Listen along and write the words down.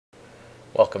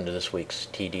Welcome to this week's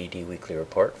TDD Weekly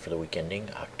Report for the week ending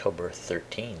October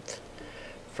 13th.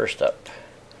 First up,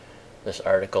 this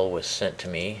article was sent to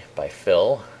me by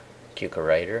Phil, Cuca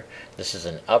writer. This is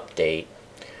an update.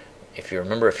 If you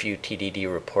remember a few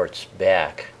TDD reports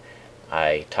back,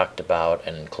 I talked about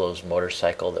an enclosed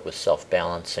motorcycle that was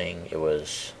self-balancing. It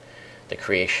was the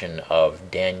creation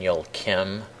of Daniel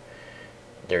Kim.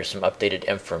 There's some updated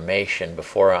information.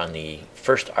 Before, on the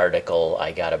first article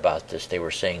I got about this, they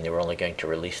were saying they were only going to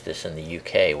release this in the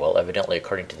UK. Well, evidently,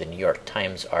 according to the New York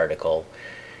Times article,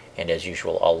 and as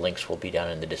usual, all links will be down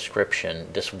in the description,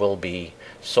 this will be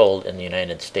sold in the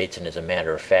United States, and as a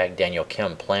matter of fact, Daniel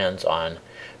Kim plans on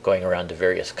going around to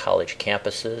various college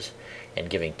campuses and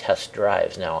giving test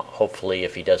drives. Now, hopefully,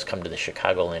 if he does come to the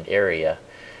Chicagoland area,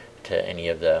 to any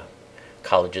of the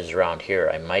colleges around here,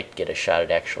 I might get a shot at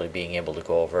actually being able to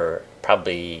go over.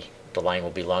 Probably the line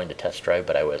will be long to test drive,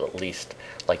 but I would at least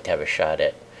like to have a shot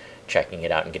at checking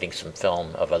it out and getting some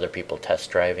film of other people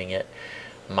test driving it.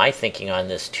 My thinking on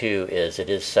this too is it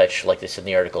is such, like they said in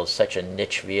the article, is such a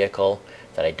niche vehicle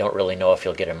that I don't really know if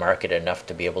you'll get a market enough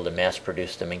to be able to mass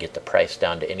produce them and get the price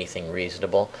down to anything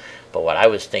reasonable. But what I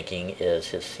was thinking is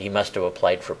he must have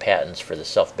applied for patents for the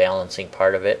self-balancing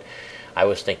part of it. I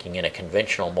was thinking in a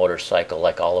conventional motorcycle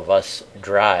like all of us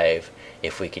drive,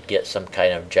 if we could get some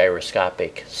kind of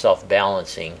gyroscopic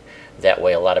self-balancing, that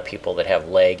way a lot of people that have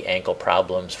leg, ankle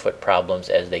problems, foot problems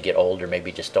as they get older,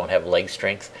 maybe just don't have leg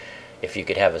strength, if you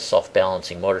could have a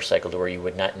self-balancing motorcycle to where you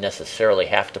would not necessarily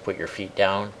have to put your feet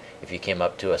down if you came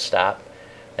up to a stop,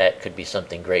 that could be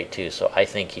something great too. So I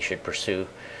think he should pursue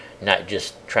not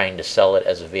just trying to sell it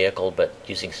as a vehicle, but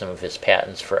using some of his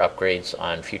patents for upgrades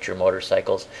on future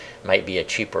motorcycles. Might be a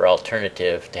cheaper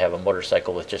alternative to have a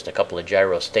motorcycle with just a couple of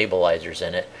gyro stabilizers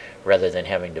in it, rather than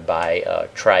having to buy a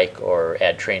trike or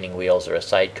add training wheels or a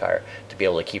sidecar to be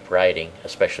able to keep riding,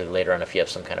 especially later on if you have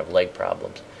some kind of leg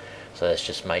problems. So that's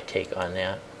just my take on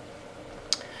that.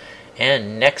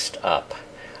 And next up,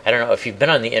 I don't know if you've been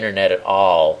on the internet at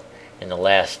all in the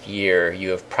last year, you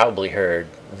have probably heard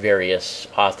various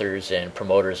authors and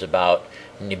promoters about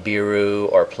Nibiru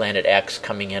or Planet X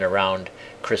coming in around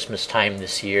Christmas time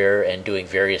this year and doing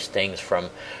various things from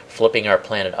flipping our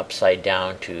planet upside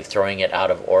down to throwing it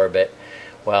out of orbit.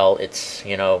 Well, it's,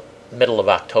 middle of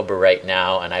October right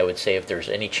now, and I would say if there's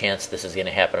any chance this is going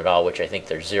to happen at all, which I think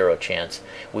there's zero chance,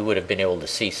 we would have been able to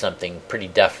see something pretty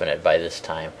definite by this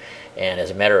time. And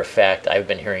as a matter of fact, I've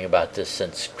been hearing about this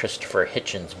since Christopher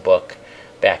Hitchens' book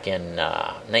back in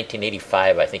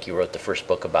 1985. I think he wrote the first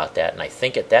book about that, and I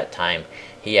think at that time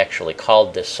he actually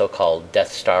called this so-called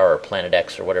Death Star or Planet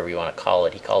X or whatever you want to call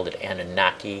it, he called it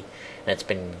Anunnaki, and it's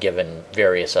been given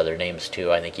various other names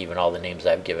too. I think even all the names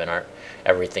I've given aren't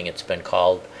everything it's been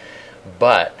called.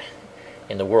 But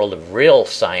in the world of real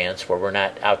science, where we're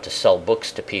not out to sell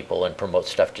books to people and promote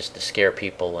stuff just to scare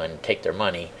people and take their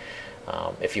money,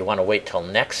 if you want to wait till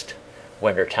next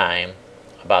winter time,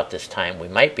 about this time, we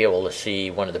might be able to see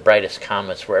one of the brightest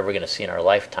comets we're ever going to see in our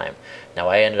lifetime. Now,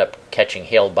 I ended up catching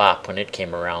Hale-Bopp when it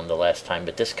came around the last time,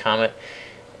 but this comet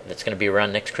that's going to be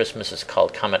around next Christmas is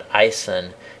called Comet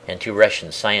Isen, and two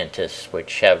Russian scientists,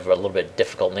 which have a little bit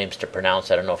difficult names to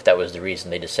pronounce. I don't know if that was the reason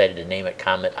they decided to name it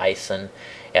Comet Isen,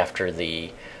 after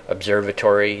the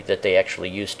observatory that they actually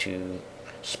used to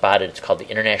spot it. It's called the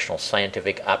International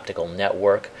Scientific Optical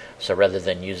Network, so rather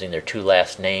than using their two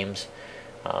last names,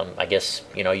 I guess,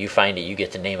 you find it, you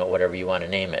get to name it whatever you want to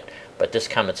name it. But this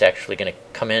comet's actually going to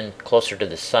come in closer to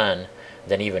the sun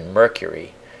than even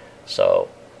Mercury. So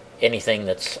anything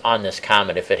that's on this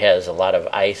comet, if it has a lot of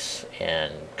ice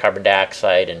and carbon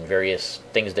dioxide and various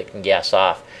things that can gas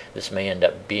off, this may end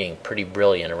up being pretty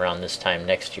brilliant around this time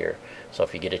next year. So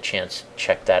if you get a chance,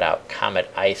 check that out,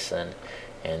 Comet Isen.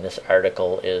 And this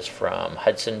article is from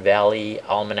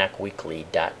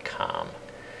HudsonValleyAlmanacWeekly.com.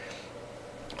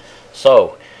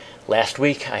 So, last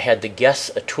week I had the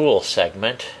Guess a Tool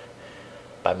segment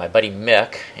by my buddy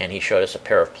Mick, and he showed us a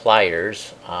pair of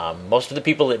pliers. Most of the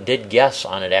people that did guess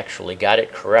on it actually got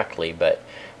it correctly, but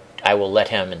I will let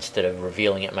him, instead of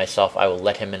revealing it myself, I will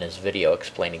let him in his video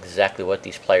explain exactly what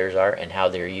these pliers are and how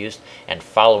they're used. And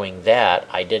following that,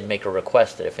 I did make a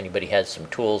request that if anybody has some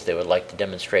tools they would like to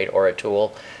demonstrate, or a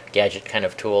tool, gadget kind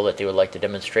of tool that they would like to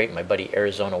demonstrate, my buddy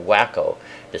Arizona Wacko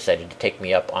decided to take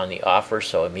me up on the offer.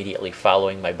 So immediately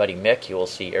following my buddy Mick, you will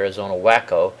see Arizona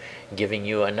Wacko giving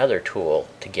you another tool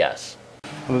to guess.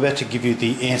 I'm about to give you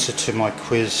the answer to my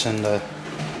quiz, and that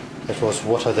was,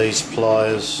 what are these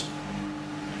pliers?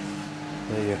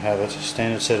 There you have it, a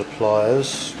standard set of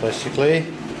pliers basically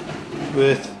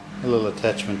with a little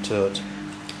attachment to it.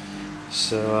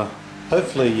 So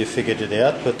hopefully you figured it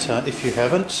out, but if you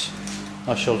haven't,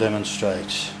 I shall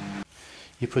demonstrate.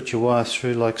 You put your wire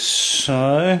through like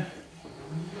so,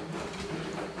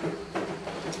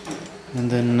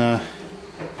 and then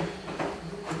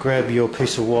grab your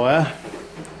piece of wire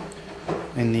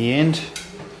in the end,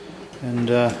 and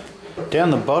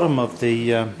down the bottom of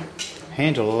the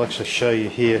handle, I'll actually show you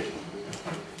here.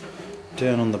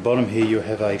 Down on the bottom here you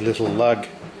have a little lug,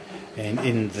 and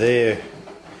in there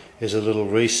is a little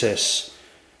recess,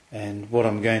 and what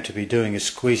I'm going to be doing is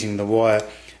squeezing the wire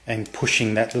and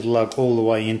pushing that little lug all the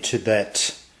way into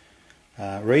that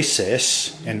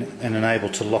recess, and enable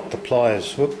to lock the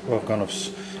pliers. Whoop, I've gone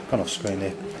off screen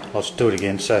there. I'll just do it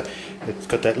again. So it's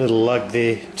got that little lug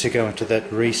there to go into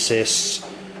that recess.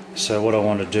 So what I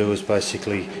want to do is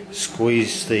basically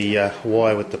squeeze the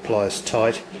wire with the pliers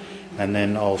tight, and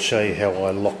then I'll show you how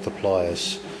I lock the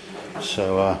pliers.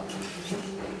 So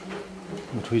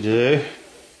what we do,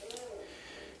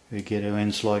 we get our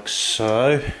ends like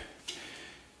so.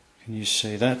 Can you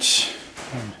see that?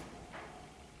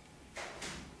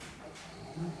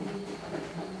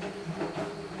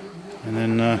 And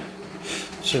then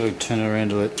see if we can turn it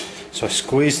around a bit. So I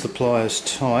squeeze the pliers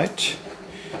tight,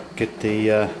 get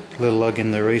the little lug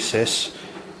in the recess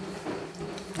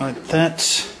like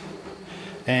that,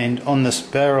 and on this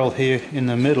barrel here in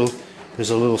the middle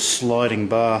there's a little sliding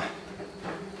bar.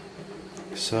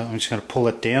 So I'm just going to pull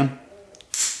it down,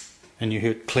 and you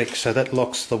hear it click. So that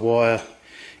locks the wire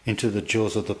into the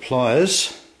jaws of the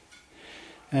pliers,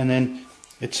 and then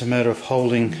it's a matter of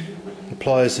holding the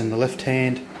pliers in the left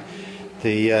hand,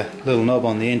 the little knob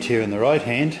on the end here in the right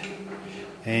hand,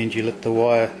 and you let the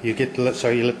wire, you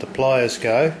let the pliers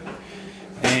go,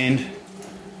 and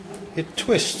it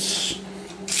twists.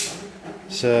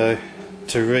 So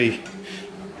to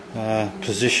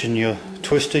position your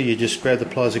twister, you just grab the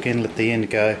pliers again, let the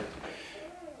end go.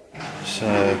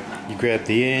 So you grab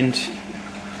the end.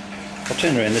 I'll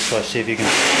turn around this way, see if you can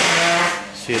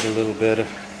see it a little better.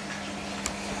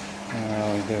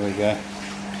 Oh, there we go.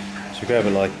 So grab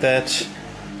it like that,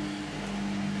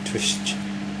 twist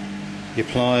your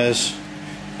pliers,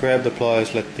 grab the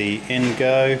pliers, let the end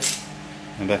go,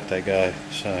 and back they go.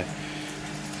 So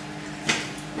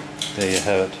there you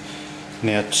have it.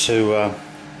 Now to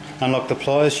unlock the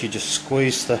pliers, you just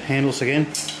squeeze the handles again,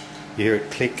 you hear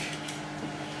it click,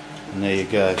 and there you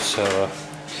go. So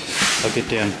I'll get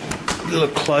down a little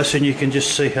closer and you can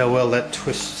just see how well that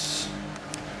twists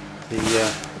the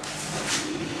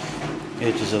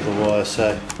edges of the wire.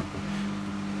 So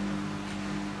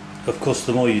of course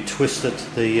the more you twist it,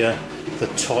 the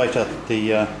tighter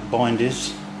the bind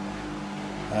is.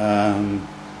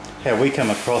 How we come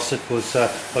across it was,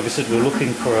 like I said, we were looking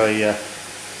for a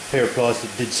pair of pliers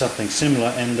that did something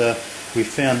similar, and we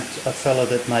found a fella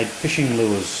that made fishing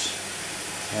lures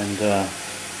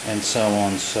and so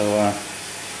on. So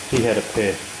he had a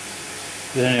pair.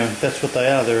 But anyway, that's what they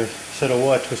are. They're a set of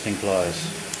wire twisting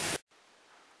pliers.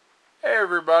 Hey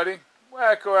everybody,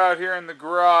 Wacko out here in the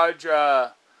garage.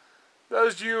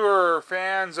 Those of you who are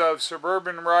fans of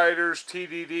Suburban Riders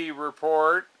TDD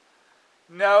report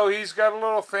know he's got a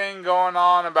little thing going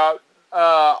on about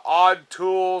odd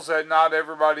tools that not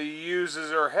everybody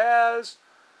uses or has,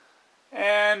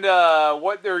 and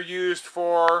what they're used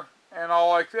for and all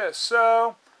like this.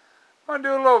 So I'm going to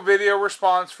do a little video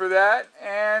response for that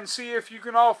and see if you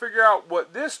can all figure out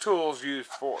what this tool is used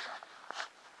for.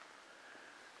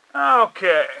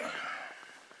 Okay,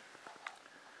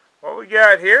 what we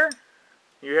got here,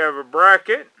 you have a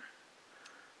bracket.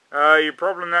 You're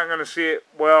probably not going to see it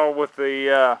well with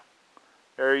the,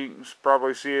 there you can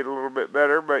probably see it a little bit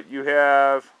better, but you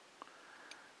have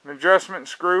an adjustment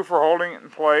screw for holding it in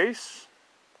place.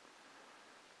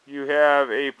 You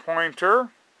have a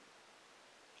pointer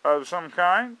of some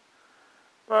kind.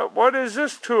 But what is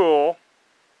this tool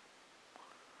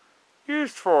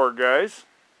used for, guys?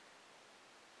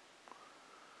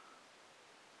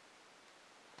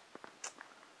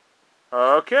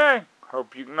 Okay,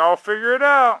 hope you can all figure it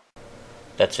out.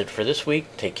 That's it for this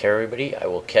week. Take care, everybody. I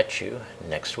will catch you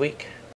next week.